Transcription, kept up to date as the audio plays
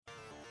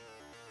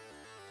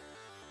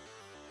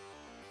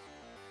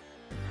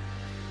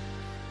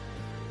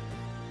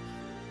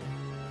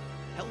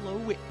hello,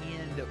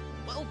 and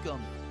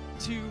welcome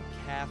to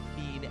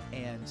Caffeine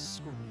and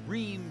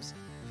Screams,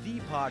 the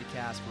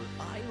podcast where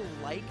I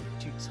like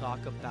to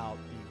talk about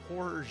the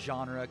horror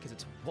genre because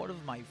it's one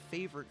of my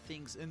favorite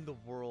things in the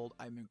world.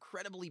 I'm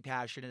incredibly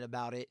passionate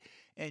about it,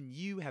 and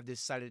you have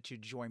decided to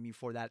join me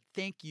for that.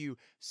 Thank you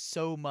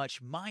so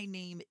much. My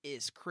name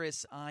is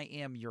Chris. I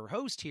am your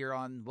host here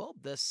on,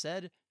 the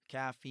said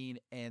Caffeine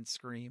and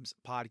Screams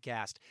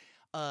podcast.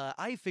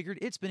 I figured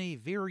it's been a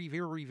very,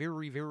 very,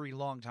 very, very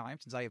long time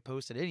since I have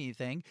posted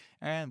anything,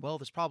 and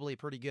there's probably a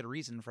pretty good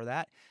reason for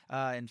that.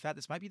 In fact,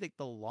 this might be like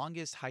the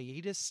longest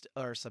hiatus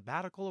or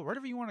sabbatical or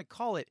whatever you want to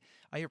call it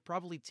I have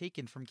probably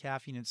taken from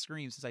Caffeine and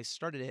Scream since I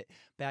started it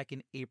back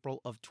in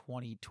April of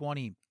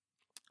 2020.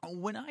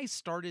 When I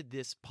started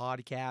this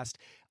podcast,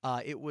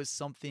 it was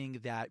something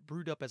that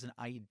brewed up as an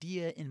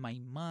idea in my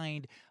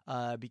mind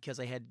because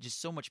I had just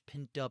so much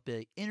pent up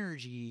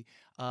energy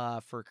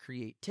for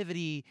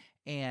creativity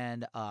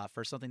and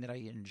for something that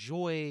I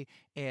enjoy,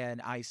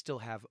 and I still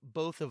have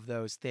both of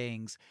those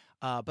things.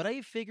 But I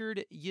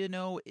figured,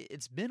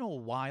 it's been a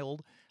while.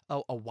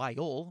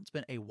 It's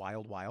been a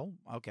wild while,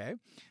 okay,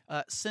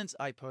 since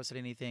I posted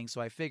anything.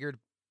 So I figured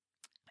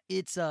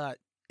it's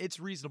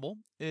reasonable.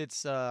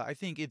 I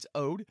think it's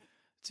owed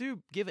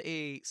to give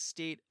a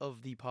state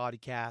of the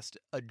podcast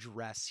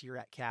address here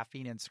at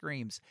Caffeine and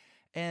Screams.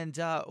 And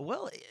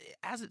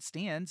as it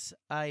stands,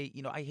 I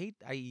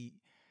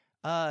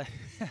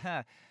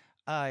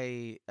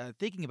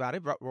thinking about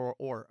it,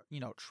 or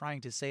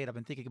trying to say it. I've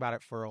been thinking about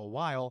it for a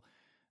while.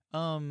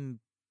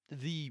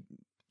 The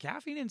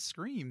Caffeine and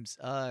Screams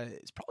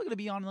is probably going to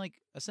be on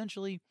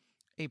essentially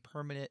a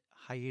permanent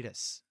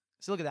hiatus.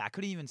 So look at that. I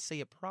couldn't even say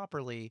it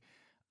properly.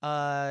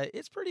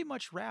 It's pretty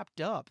much wrapped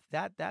up.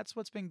 That's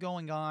what's been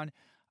going on.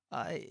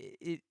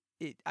 I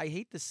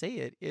hate to say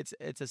it. It's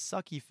a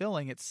sucky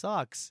feeling. It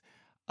sucks.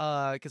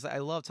 Because I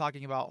love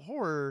talking about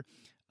horror.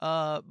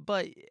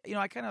 But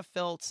I kind of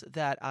felt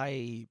that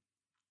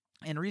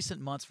in recent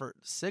months, for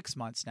 6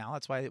 months now,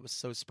 that's why it was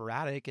so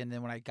sporadic. And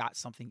then when I got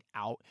something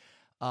out,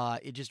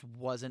 it just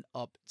wasn't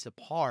up to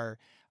par.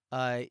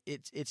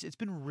 It's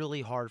been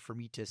really hard for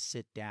me to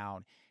sit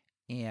down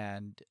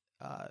and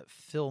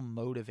feel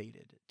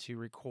motivated to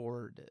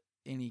record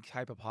any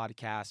type of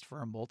podcast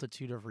for a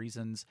multitude of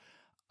reasons.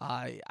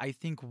 I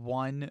think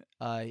one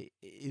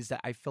is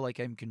that I feel like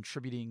I'm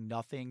contributing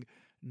nothing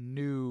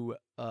new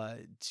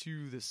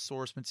to the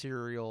source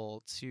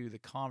material, to the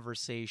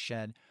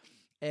conversation,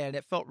 and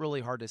it felt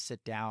really hard to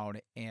sit down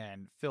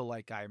and feel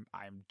like I'm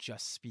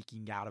just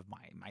speaking out of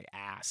my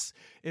ass.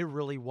 It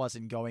really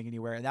wasn't going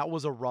anywhere, and that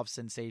was a rough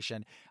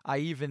sensation. I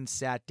even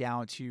sat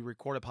down to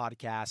record a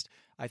podcast,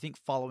 I think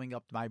following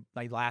up my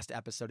last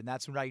episode, and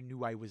that's when I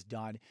knew I was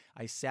done.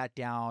 I sat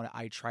down,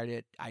 I tried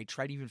it. I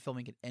tried even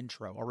filming an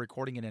intro or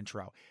recording an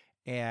intro,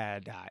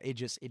 and it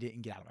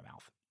didn't get out of my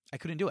mouth. I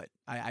couldn't do it.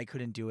 I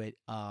couldn't do it.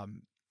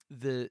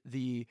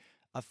 The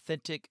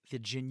authentic, the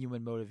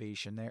genuine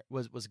motivation there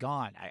was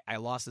gone. I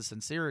lost the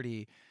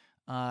sincerity.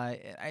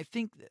 I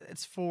think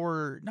it's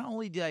for, not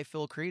only did I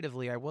feel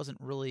creatively, I wasn't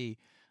really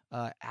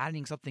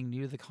adding something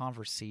new to the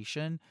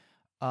conversation.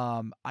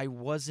 I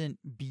wasn't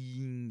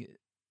being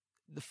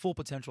the full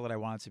potential that I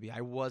wanted to be.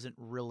 I wasn't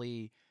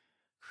really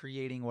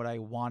creating what I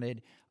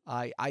wanted.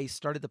 I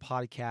started the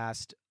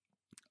podcast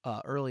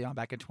early on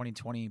back in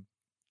 2020,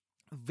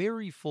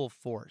 very full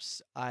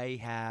force. I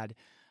had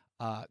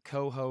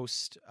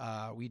co-host.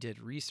 We did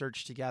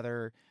research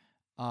together.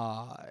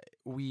 It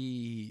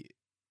was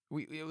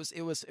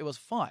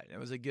fun. It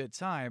was a good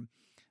time.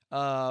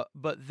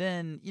 But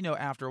then,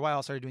 after a while,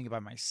 I started doing it by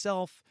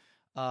myself,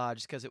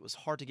 just because it was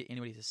hard to get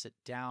anybody to sit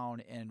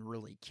down and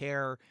really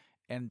care.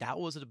 And that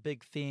was a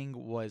big thing,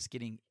 was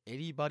getting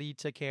anybody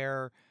to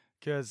care,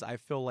 because I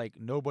feel like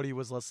nobody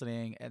was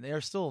listening, and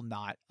they're still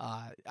not.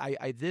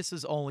 This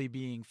is only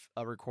being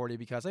recorded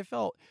because I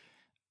felt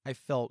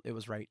it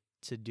was right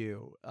to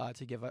do,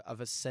 to give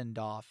a send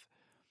off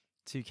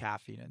to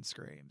Caffeine and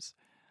Screams.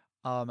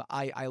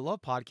 I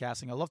love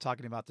podcasting. I love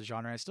talking about the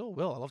genre. I still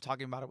will. I love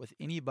talking about it with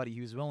anybody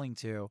who's willing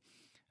to.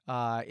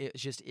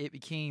 It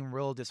became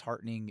real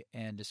disheartening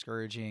and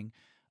discouraging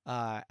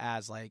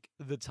as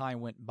the time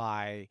went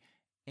by,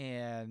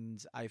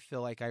 and I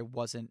feel like I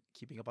wasn't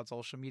keeping up on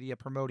social media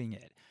promoting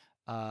it.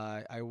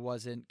 I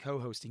wasn't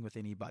co-hosting with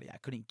anybody. I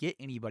couldn't get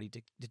anybody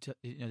to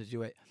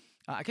do it.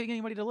 I couldn't get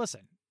anybody to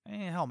listen.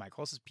 Hell, my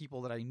closest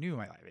people that I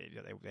knew,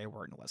 they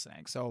weren't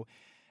listening. So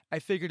I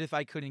figured if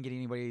I couldn't get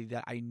anybody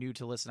that I knew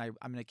to listen,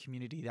 I'm in a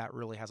community that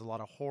really has a lot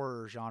of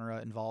horror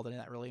genre involved in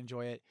it. I really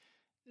enjoy it.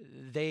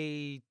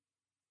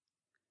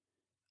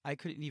 I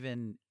couldn't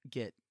even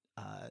get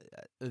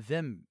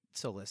them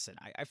to listen.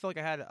 I feel like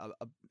I had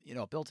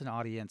a built-in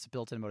audience,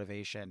 built-in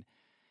motivation,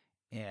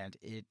 and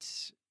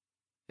it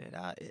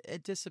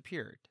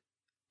disappeared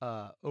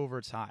over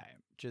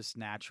time, just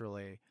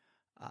naturally.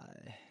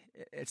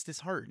 It's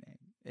disheartening.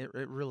 It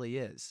really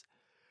is.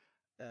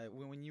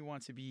 When you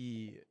want to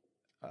be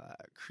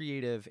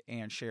creative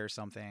and share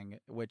something,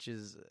 which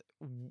is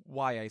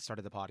why I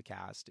started the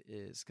podcast,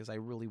 is because I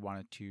really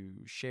wanted to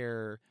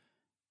share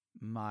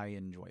my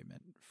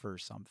enjoyment for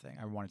something.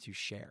 I wanted to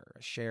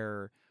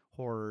share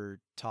horror,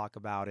 talk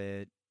about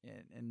it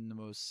in the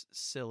most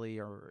silly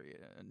or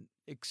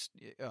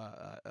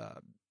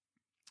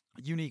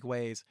unique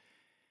ways,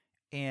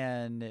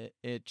 and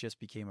it just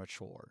became a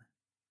chore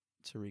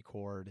to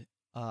record.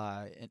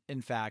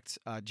 In fact,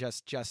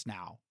 just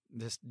now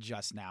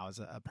is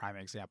a prime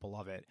example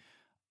of it.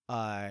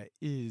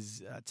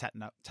 Is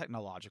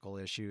technological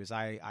issues.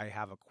 I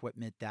have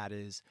equipment that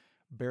is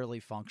barely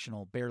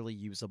functional, barely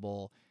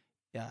usable.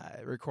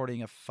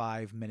 Recording a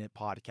 5-minute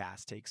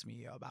podcast takes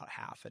me about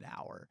half an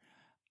hour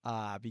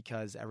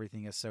because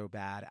everything is so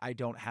bad. I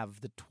don't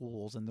have the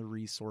tools and the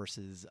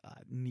resources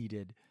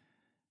needed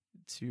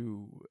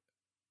to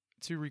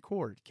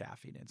record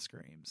Caffeine and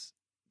Screams,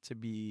 to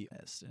be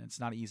honest. And it's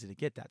not easy to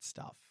get that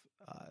stuff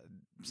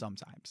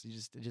sometimes.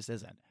 It just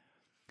isn't.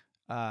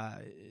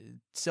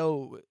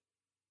 So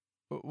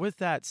with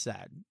that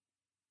said,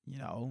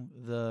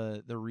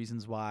 the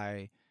reasons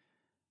why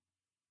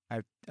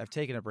I've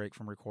taken a break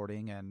from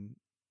recording and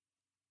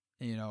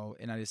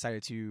I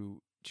decided to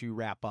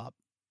wrap up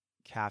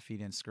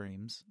Caffeine and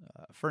Screams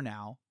for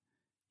now.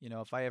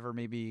 If I ever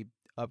maybe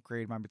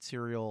upgrade my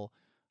material,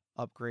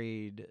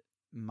 upgrade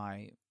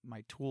my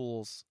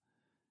tools,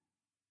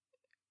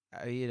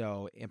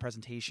 and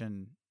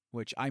presentation,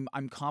 which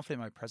I'm confident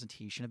in my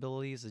presentation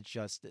abilities. It's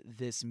just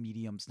this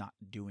medium's not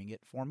doing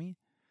it for me.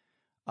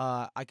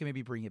 I can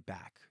maybe bring it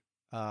back,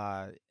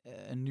 a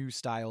new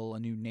style, a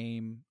new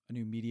name, a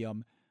new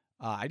medium.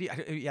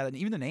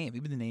 Even the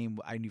name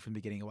I knew from the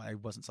beginning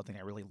it wasn't something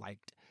I really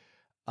liked.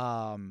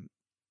 I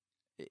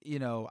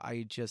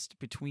just,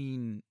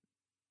 between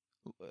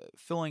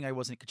feeling I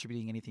wasn't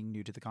contributing anything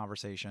new to the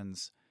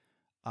conversations,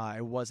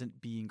 I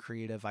wasn't being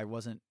creative, I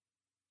wasn't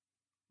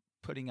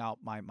putting out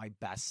my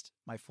best,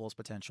 my fullest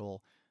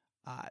potential,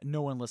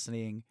 no one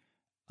listening,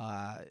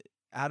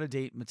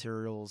 out-of-date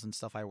materials and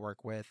stuff I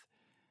work with.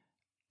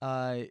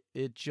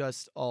 It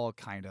just all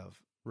kind of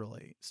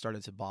really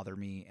started to bother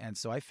me. And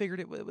so I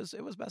figured it was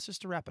best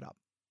just to wrap it up.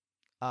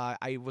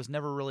 I was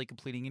never really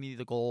completing any of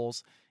the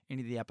goals,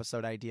 any of the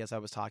episode ideas I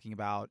was talking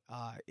about.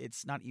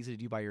 It's not easy to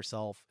do by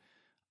yourself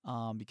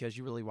because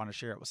you really want to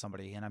share it with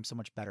somebody. And I'm so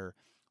much better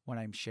when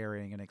I'm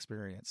sharing an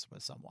experience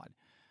with someone.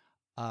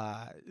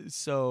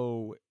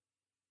 So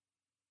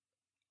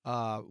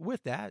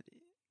with that,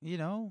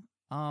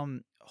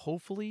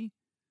 hopefully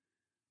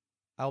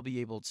I'll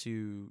be able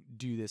to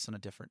do this on a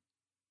different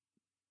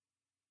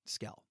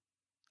scale.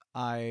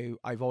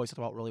 I've always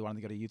thought about really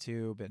wanting to go to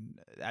YouTube, and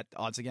that,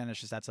 once again,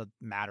 that's a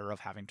matter of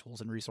having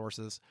tools and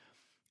resources.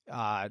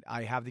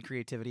 I have the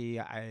creativity.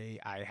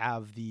 I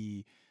have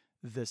the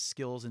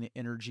skills and the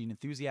energy and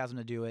enthusiasm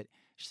to do it.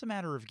 It's just a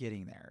matter of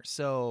getting there.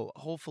 So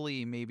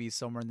hopefully maybe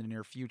somewhere in the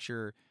near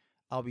future,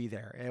 I'll be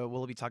there.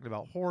 We'll be talking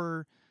about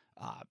horror.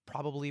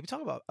 Probably we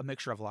talk about a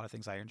mixture of a lot of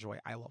things I enjoy.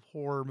 I love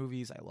horror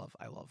movies. I love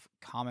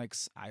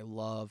comics. I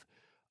love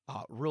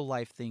real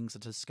life things to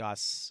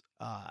discuss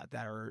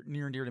that are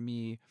near and dear to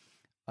me.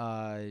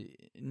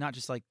 Not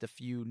just like the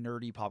few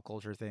nerdy pop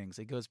culture things.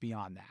 It goes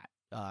beyond that.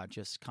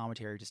 Just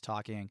commentary, just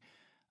talking,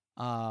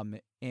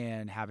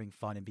 and having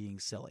fun and being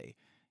silly.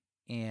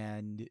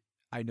 And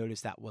I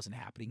noticed that wasn't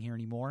happening here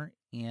anymore.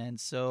 And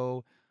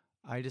so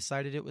I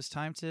decided it was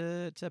time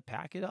to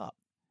pack it up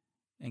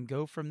and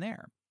go from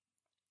there.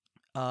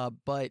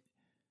 But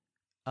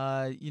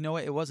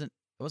it wasn't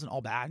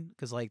all bad,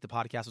 because like the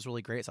podcast was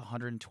really great. It's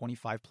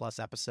 125 plus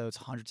episodes,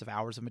 hundreds of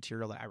hours of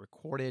material that I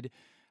recorded.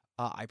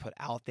 I put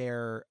out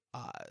there.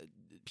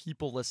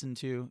 People listened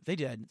to. They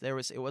did.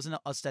 It wasn't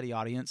a steady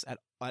audience at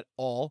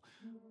all.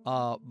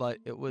 But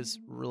it was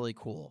really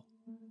cool.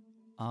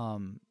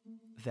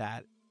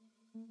 That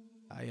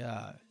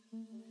I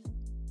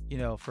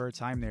for a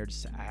time there,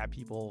 I had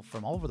people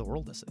from all over the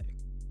world listening,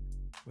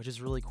 which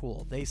is really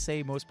cool. They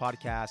say most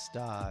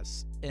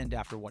podcasts end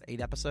after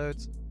 8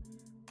 episodes.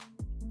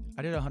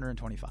 I did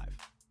 125.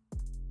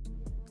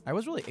 I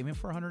was really aiming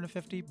for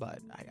 150, but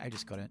I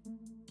just couldn't.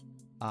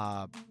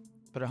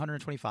 But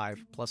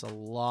 125 plus a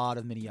lot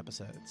of mini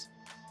episodes,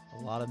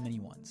 a lot of mini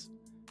ones.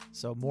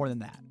 So more than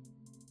that,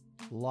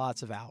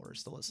 lots of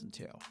hours to listen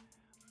to.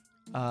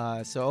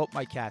 So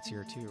my cat's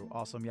here too.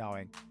 Also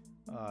meowing.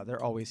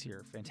 They're always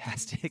here.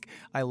 Fantastic.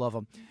 I love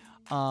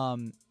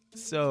them.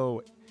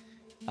 So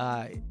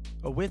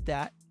with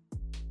that,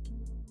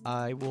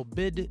 I will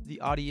bid the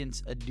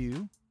audience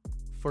adieu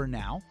for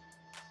now.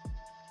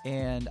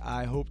 And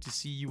I hope to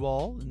see you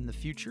all in the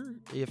future.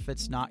 If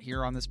it's not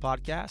here on this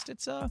podcast,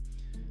 it's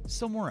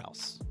somewhere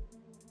else.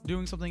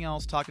 Doing something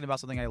else, talking about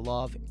something I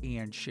love,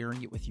 and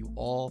sharing it with you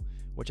all,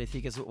 which I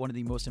think is one of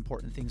the most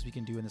important things we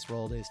can do in this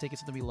world, is taking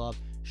something we love,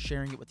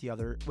 sharing it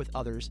with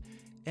others,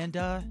 and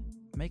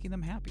making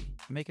them happy,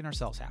 making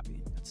ourselves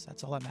happy.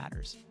 That's all that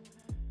matters.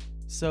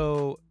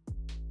 So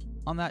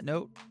on that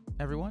note,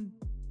 everyone,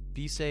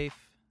 be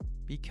safe,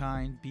 be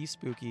kind, be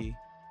spooky.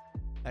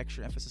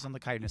 Extra emphasis on the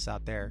kindness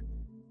out there.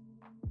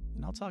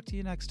 And I'll talk to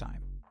you next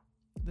time.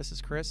 This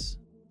is Chris.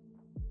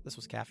 This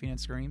was Caffeine and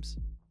Screams.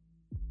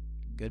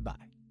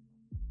 Goodbye.